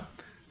look that up.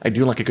 I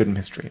do like a good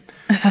mystery.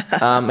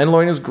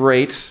 Mandalorian is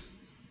great.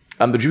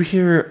 Did you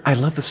hear? I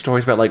love the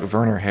stories about like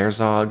Werner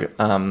Herzog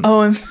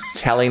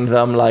telling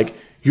them like,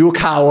 "You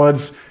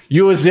cowards,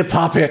 you is the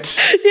puppet.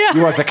 Yeah.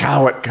 You was a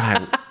coward."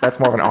 God, that's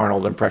more of an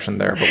Arnold impression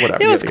there, but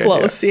whatever. It was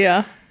close,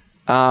 yeah.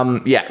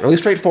 Really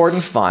straightforward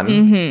and fun.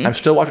 Mm-hmm. I'm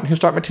still watching His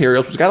Dark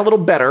Materials, which got a little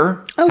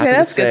better. Okay,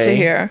 that's good to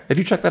hear. Have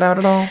you checked that out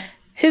at all?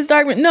 His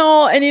Dark...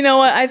 No, and you know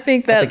what? I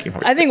think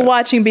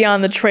watching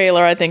beyond the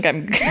trailer, I think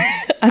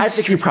I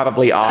think you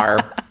probably are.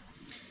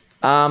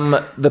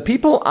 The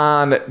people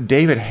on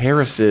David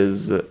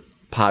Harris's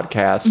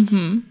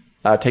podcast,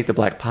 Take the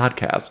Black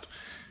Podcast,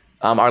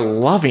 are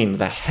loving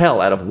the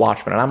hell out of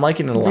Watchmen, and I'm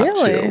liking it a lot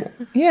too.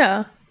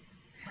 Yeah.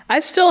 I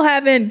still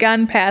haven't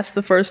gotten past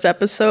the first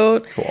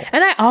episode. Cool.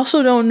 And I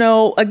also don't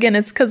know, again,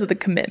 it's because of the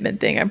commitment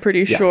thing, I'm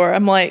pretty sure.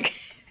 I'm like...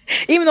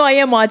 Even though I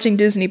am watching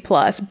Disney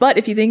Plus, but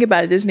if you think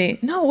about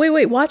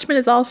it, Watchmen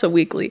is also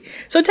weekly.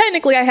 So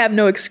technically I have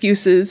no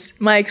excuses.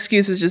 My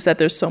excuse is just that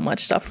there's so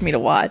much stuff for me to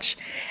watch.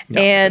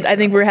 And I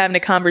think we're having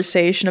a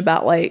conversation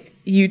about like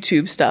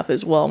YouTube stuff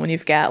as well, when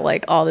you've got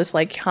like all this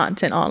like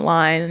content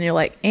online and you're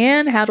like,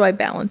 and how do I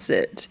balance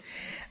it?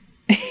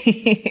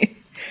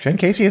 Jen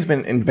Casey has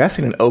been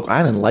investing in Oak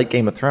Island like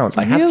Game of Thrones.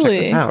 I have to check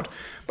this out.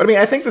 But I mean,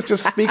 I think this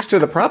just speaks to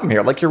the problem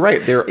here. Like you're right.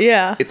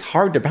 It's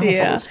hard to balance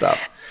all this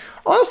stuff.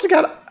 Honest to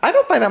God, I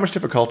don't find that much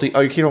difficulty. Oh,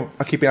 you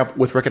keeping up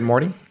with Rick and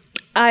Morty?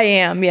 I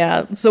am,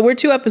 yeah. So we're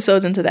 2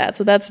 episodes into that.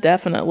 So that's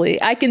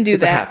definitely, I can do that.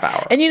 It's a half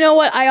hour. And you know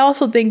what? I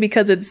also think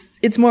because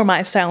it's more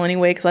my style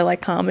anyway, because I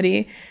like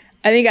comedy.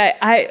 I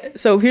think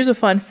so here's a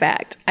fun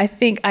fact. I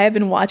think I have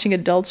been watching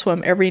Adult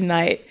Swim every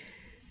night,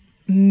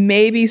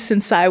 maybe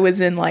since I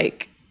was in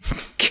like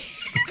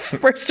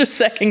first or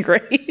second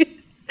grade.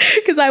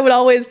 Because I would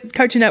always,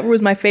 Cartoon Network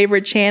was my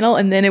favorite channel,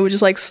 and then it would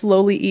just like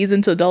slowly ease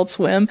into Adult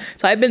Swim.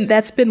 So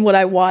that's been what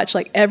I watch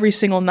like every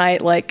single night,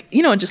 like,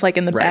 you know, just like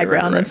in the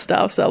background and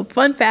stuff. So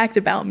fun fact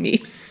about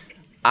me.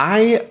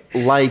 I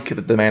like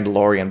that The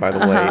Mandalorian, by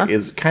the way,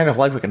 is kind of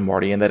like Rick and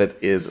Morty in that it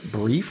is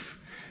brief.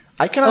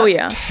 I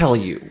cannot tell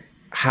you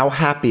how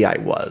happy I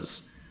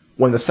was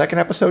when the second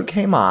episode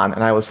came on,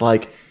 and I was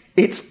like,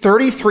 it's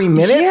 33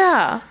 minutes?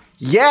 Yeah.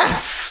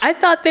 Yes. I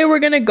thought they were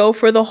going to go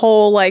for the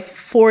whole like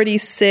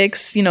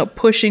 46, you know,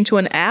 pushing to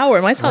an hour.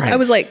 And myself, I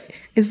was like,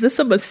 is this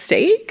a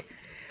mistake?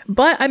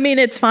 But I mean,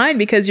 it's fine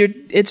because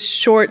it's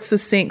short,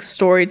 succinct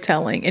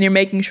storytelling, and you're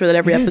making sure that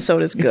every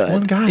episode is good. It's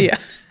one guy. Yeah.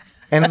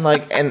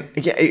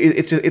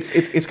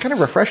 It's kind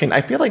of refreshing.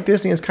 I feel like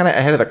Disney is kind of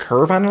ahead of the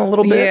curve on it a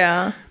little bit.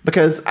 Yeah.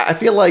 Because I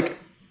feel like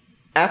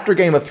after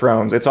Game of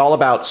Thrones, it's all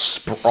about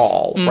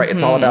sprawl, right?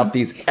 It's all about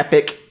these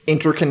epic,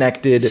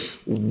 interconnected,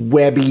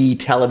 webby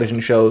television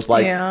shows.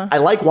 Like I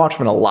like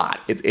Watchmen a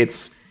lot.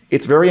 It's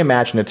very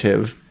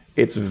imaginative.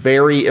 It's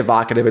very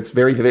evocative. It's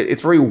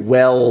very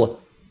well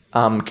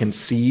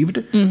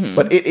conceived.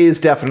 But it is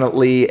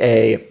definitely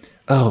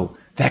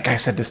that guy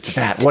said this to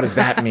that. What does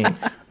that mean?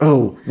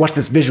 Oh, what's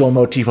this visual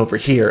motif over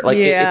here? Like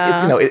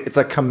it's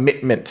a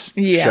commitment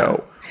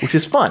show. which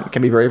is fun.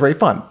 Can be very, very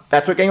fun.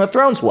 That's what Game of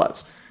Thrones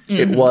was.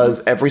 It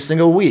was every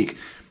single week.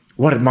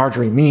 What did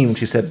Marjorie mean when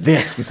she said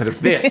this instead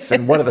of this?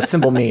 And what did the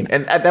symbol mean?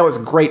 And that was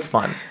great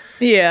fun.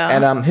 Yeah.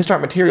 And His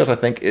Dark Materials, I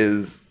think,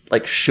 is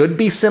like should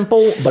be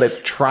simple, but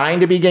it's trying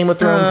to be Game of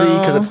Thronesy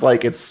because it's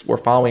like we're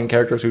following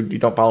characters who you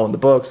don't follow in the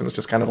books, and it's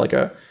just kind of like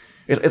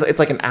it's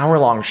like an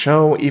hour-long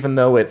show, even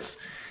though it's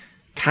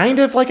kind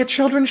of like a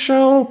children's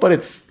show, but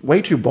it's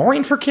way too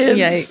boring for kids.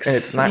 Yikes. And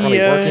it's not really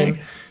working.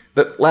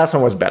 The last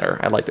one was better.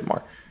 I liked it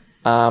more.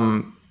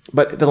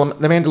 But the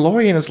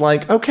Mandalorian is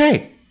like,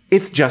 okay,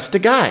 it's just a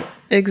guy.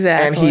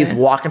 Exactly. And he's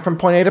walking from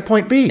point A to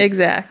point B.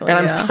 Exactly.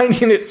 And I'm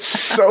finding it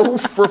so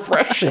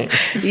refreshing.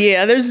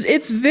 Yeah,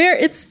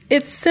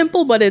 it's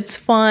simple, but it's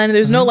fun.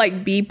 There's no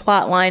like B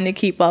plot line to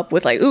keep up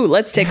with. Like, ooh,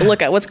 let's take a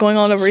look at what's going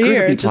on over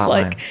here. It's just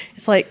like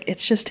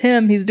it's just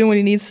him. He's doing what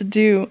he needs to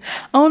do.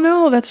 Oh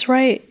no, that's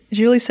right.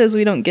 Julie says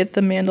we don't get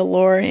the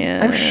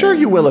Mandalorian. I'm sure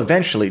you will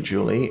eventually,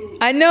 Julie.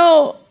 I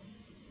know.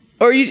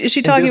 Or is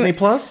she talking Disney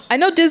Plus? I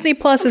know Disney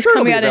Plus is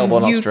coming out in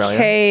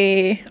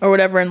UK or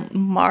whatever in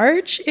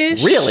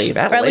March-ish. Really?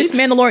 That or at late? least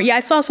Mandalorian. Yeah,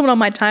 I saw someone on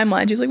my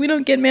timeline. She was like, we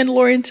don't get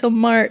Mandalorian until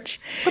March.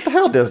 What the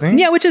hell, Disney?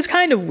 Yeah, which is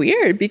kind of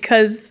weird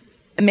because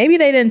maybe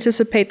they didn't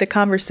anticipate the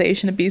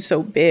conversation to be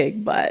so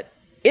big, but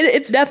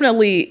it's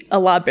definitely a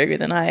lot bigger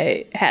than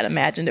I had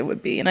imagined it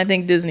would be. And I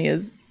think Disney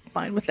is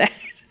fine with that.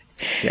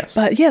 Yes.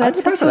 But yeah,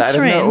 that's so strange. I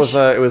didn't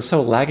know it was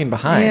so lagging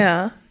behind.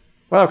 Yeah.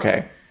 Well,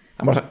 okay.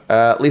 I'm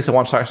gonna, Lisa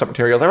wants to talk about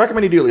materials. I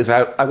recommend you do,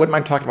 Lisa. I wouldn't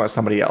mind talking about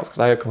somebody else because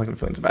I have conflicting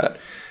feelings about it.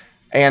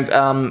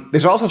 And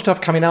there's also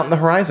stuff coming out in the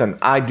horizon.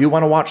 I do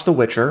want to watch The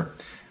Witcher.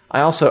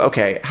 I also,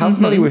 okay, how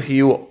familiar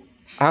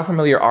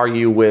are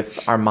you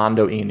with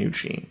Armando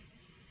Iannucci?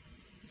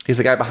 He's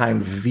the guy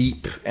behind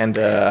Veep and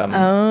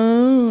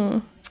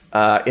In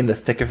the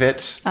Thick of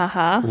It.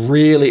 Uh-huh.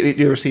 Really? Did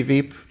you ever see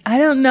Veep? I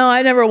don't know.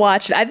 I never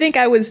watched it. I think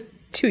I was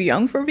too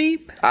young for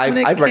Veep when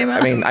it came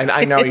out.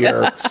 I know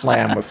you're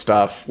slam with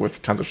stuff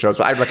with tons of shows,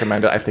 but I'd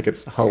recommend it. I think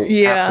it's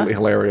absolutely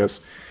hilarious.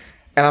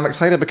 And I'm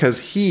excited because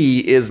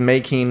he is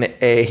making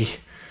a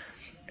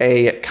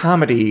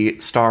comedy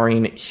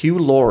starring Hugh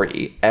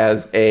Laurie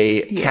as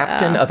a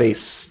captain of a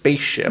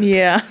spaceship.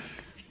 Yeah.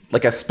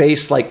 Like a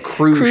space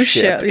cruise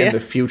ship in the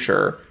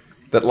future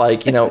that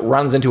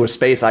runs into a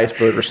space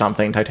iceberg or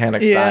something,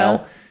 Titanic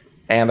style,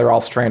 and they're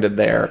all stranded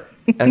there.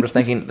 And I'm just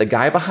thinking, the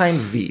guy behind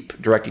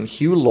Veep, directing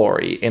Hugh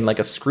Laurie in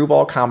a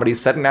screwball comedy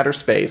set in outer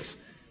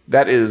space,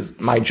 that is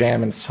my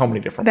jam in so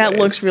many different ways. That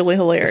looks really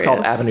hilarious. It's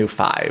called Avenue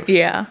 5.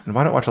 Yeah. And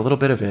why don't I watch a little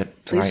bit of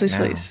it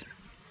Please.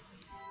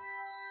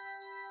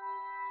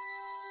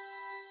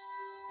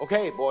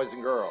 Okay, boys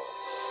and girls.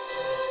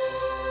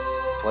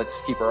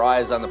 Let's keep our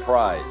eyes on the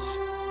prize.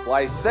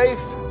 Fly safe,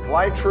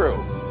 fly true.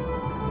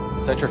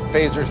 Set your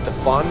phasers to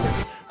fund.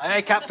 Aye,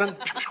 aye, Captain.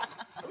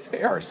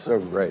 They are so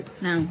great.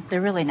 No,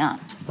 they're really not.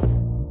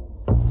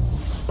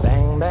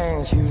 Bang,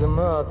 bang, shoot 'em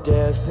up,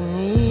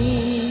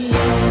 destiny.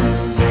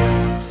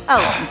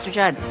 Oh, Mr.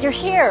 Judd, you're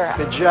here.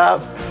 Good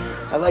job.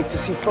 I like to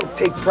see folk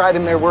take pride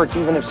in their work,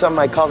 even if some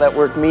might call that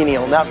work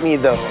menial. Not me,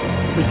 though.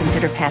 We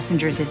consider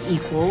passengers as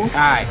equals.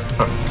 Aye.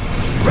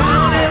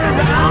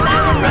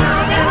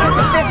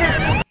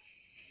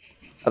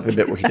 That's the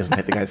bit where he doesn't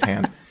hit the guy's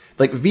hand.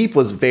 Veep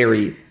was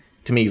very,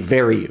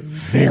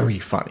 very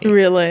funny.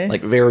 Really?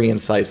 Very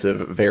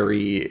incisive,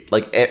 very,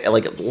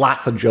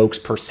 lots of jokes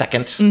per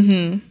second.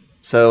 Mm-hmm.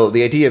 So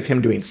the idea of him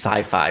doing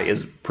sci-fi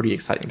is pretty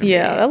exciting to me.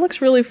 Yeah, that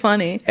looks really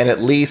funny. And at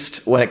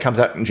least when it comes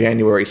out in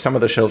January, some of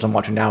the shows I'm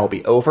watching now will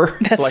be over.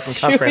 That's so I can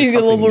concentrate on true.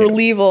 A something little new.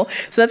 relief.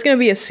 So that's going to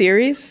be a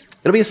series?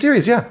 It'll be a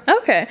series, yeah.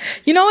 Okay.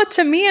 You know what?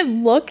 To me, it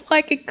looked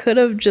like it could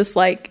have just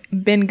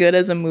been good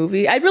as a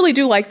movie. I really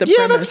do like the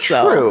premise. That's true.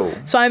 Though.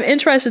 So I'm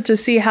interested to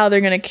see how they're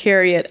going to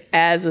carry it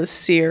as a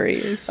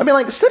series. I mean,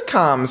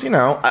 sitcoms,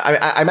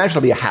 I imagine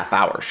it'll be a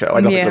half-hour show.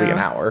 I don't think it'll be an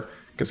hour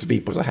because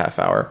Veep was a half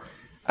hour.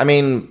 I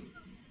mean,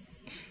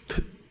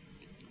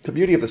 the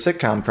beauty of the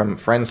sitcom, from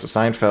Friends to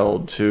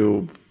Seinfeld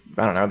to,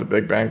 I don't know, The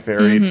Big Bang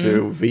Theory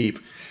to Veep,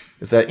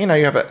 is that, you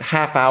have a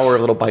half-hour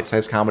little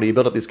bite-sized comedy. You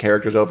build up these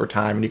characters over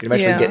time, and you can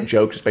eventually get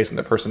jokes just based on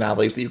their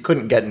personalities that you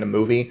couldn't get in a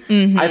movie.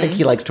 Mm-hmm. I think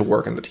he likes to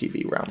work in the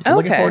TV realm. So I'm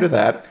looking forward to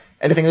that.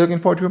 Anything you're looking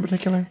forward to in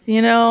particular?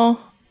 What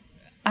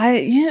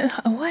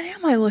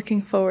am I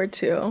looking forward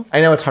to?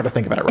 I know it's hard to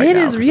think about it right now. It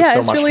is, yeah,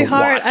 it's really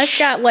hard. I've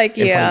got in front of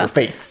your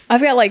faith.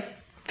 I've got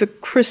the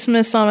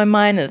Christmas on my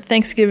mind and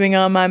Thanksgiving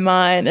on my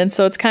mind, and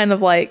so it's kind of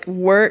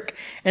work,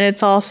 and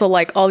it's also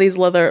all these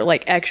other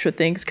extra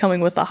things coming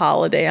with the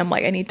holiday. I'm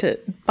I need to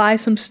buy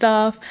some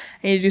stuff,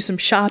 I need to do some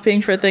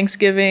shopping for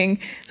Thanksgiving,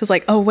 so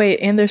it's oh wait,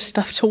 and there's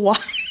stuff to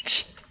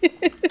watch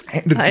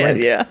and to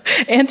drink.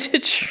 And to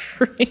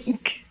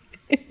drink.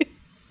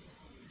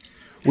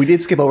 We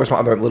did skip over some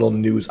other little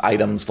news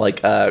items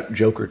like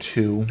Joker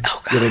 2. Oh,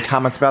 God. Do you have any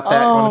comments about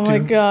that? Oh, my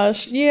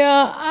gosh.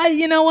 Yeah.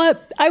 You know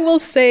what? I will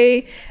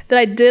say that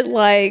I did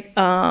like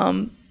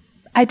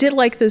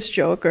this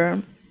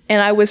Joker.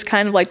 And I was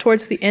kind of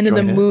towards the end of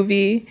the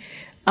movie,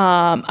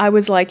 I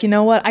was you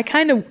know what?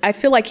 I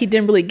feel like he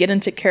didn't really get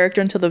into character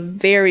until the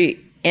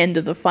very end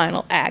of the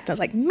final act. I was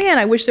like, man,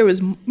 I wish there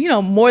was,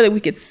 more that we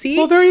could see.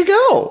 Well, there you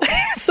go.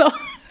 So,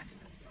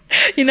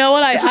 you know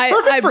what? This is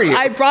perfect for you.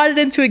 I brought it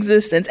into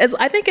existence.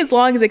 I think as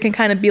long as it can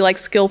kind of be like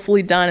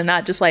skillfully done and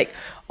not just like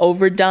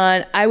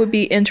overdone, I would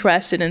be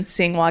interested in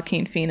seeing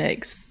Joaquin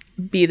Phoenix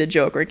be the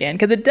Joker again,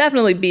 because it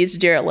definitely beats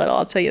Jared Leto.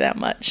 I'll tell you that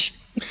much.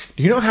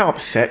 Do you know how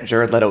upset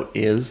Jared Leto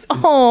is?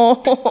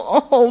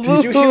 Oh,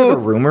 Did you hear the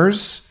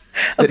rumors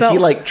that About- he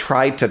like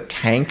tried to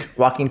tank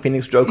Joaquin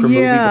Phoenix Joker movie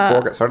Yeah.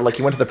 before it got started? Like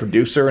he went to the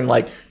producer and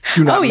like,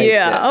 do not Oh, make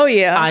yeah. this. Oh,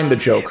 yeah. I'm the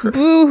Joker.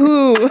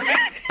 Boo-hoo.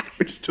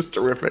 Which is just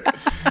terrific.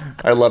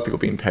 I love people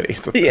being petty.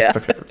 It's Yeah. my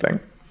favorite thing.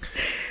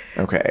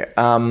 Okay.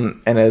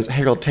 And as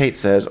Harold Tate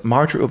says,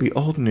 Marjorie will be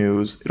old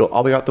news. It'll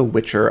all be about The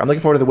Witcher. I'm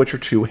looking forward to The Witcher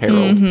 2,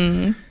 Harold.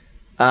 Mm-hmm.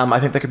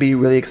 I think that could be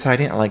really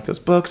exciting. I like those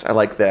books. I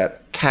like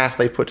that cast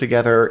they've put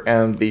together.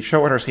 And the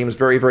showrunner seems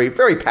very, very,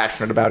 very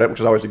passionate about it, which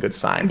is always a good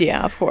sign.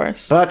 Yeah, of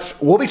course. But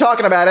we'll be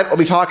talking about it. We'll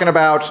be talking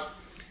about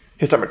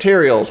His Dark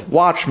Materials,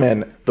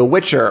 Watchmen, The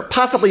Witcher,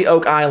 possibly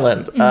Oak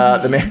Island,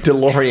 The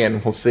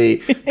Mandalorian. We'll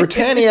see.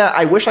 Britannia,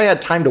 I wish I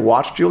had time to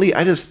watch, Julie.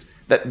 That's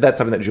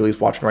something that Julie's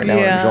watching right now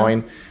and Yeah.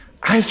 enjoying.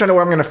 I just don't know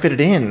where I'm going to fit it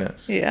in.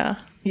 Yeah.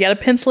 You got to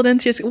pencil it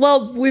into your...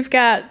 Well, we've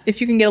got...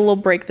 If you can get a little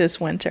break this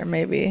winter,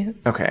 maybe.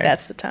 Okay.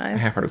 That's the I time.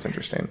 have heard it's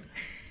interesting.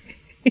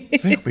 So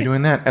yeah, we'll be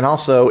doing that. And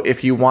also,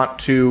 if you want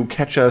to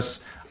catch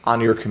us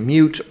on your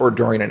commute or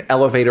during an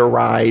elevator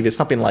ride,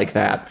 something like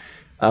that,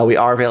 we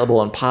are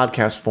available in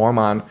podcast form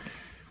on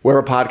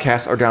wherever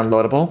podcasts are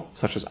downloadable,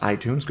 such as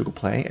iTunes, Google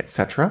Play,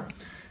 etc.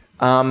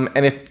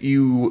 And if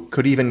you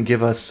could even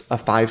give us a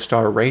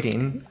 5-star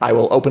rating, I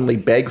will openly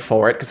beg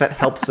for it, because that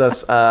helps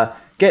us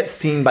get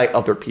seen by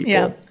other people.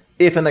 Yeah.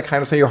 If in the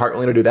kindness of your heart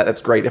willing to do that,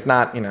 that's great. If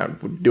not,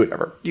 do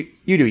whatever.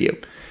 You do you.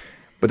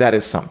 But that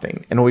is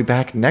something. And we'll be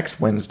back next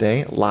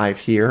Wednesday, live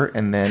here,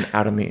 and then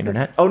out on the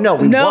internet. Oh, no,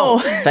 we No.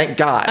 won't. Thank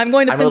God. I'm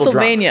going to a little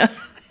drunk. Pennsylvania.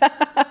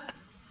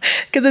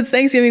 Because it's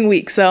Thanksgiving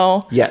week,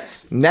 so...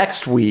 Yes.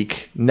 Next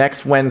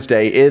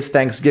Wednesday, is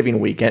Thanksgiving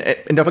week. And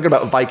don't forget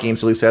about Vikings,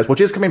 Julie says, which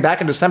is coming back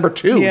in December,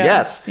 too. Yeah,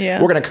 Yes.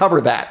 yeah. We're going to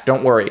cover that.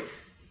 Don't worry.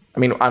 I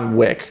mean, on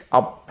Wick.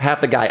 I'll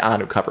have the guy on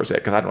who covers it,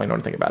 because I don't really know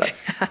anything about it.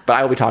 But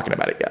I will be talking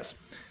about it, yes.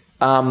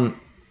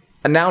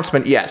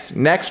 Announcement, yes.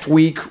 Next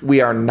week,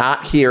 we are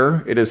not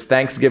here. It is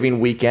Thanksgiving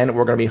weekend.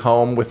 We're going to be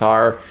home with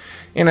our,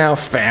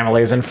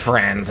 families and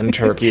friends and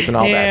turkeys and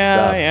all that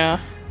stuff. Yeah.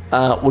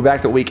 We'll be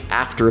back the week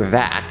after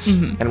that,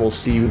 and we'll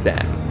see you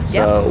then.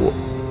 So,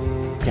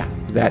 yeah,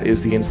 that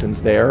is the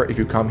instance there. If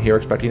you come here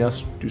expecting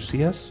us to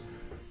see us,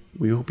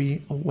 we will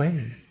be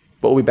away.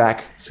 But we'll be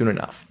back soon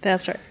enough.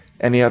 That's right.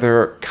 Any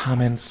other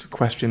comments,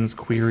 questions,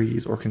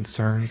 queries, or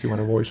concerns you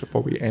want to voice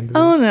before we end this?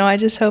 Oh, no, I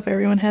just hope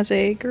everyone has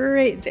a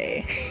great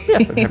day.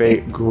 Yes, and have a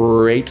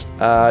great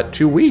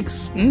 2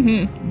 weeks.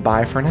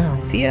 Bye for now.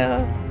 See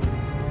ya.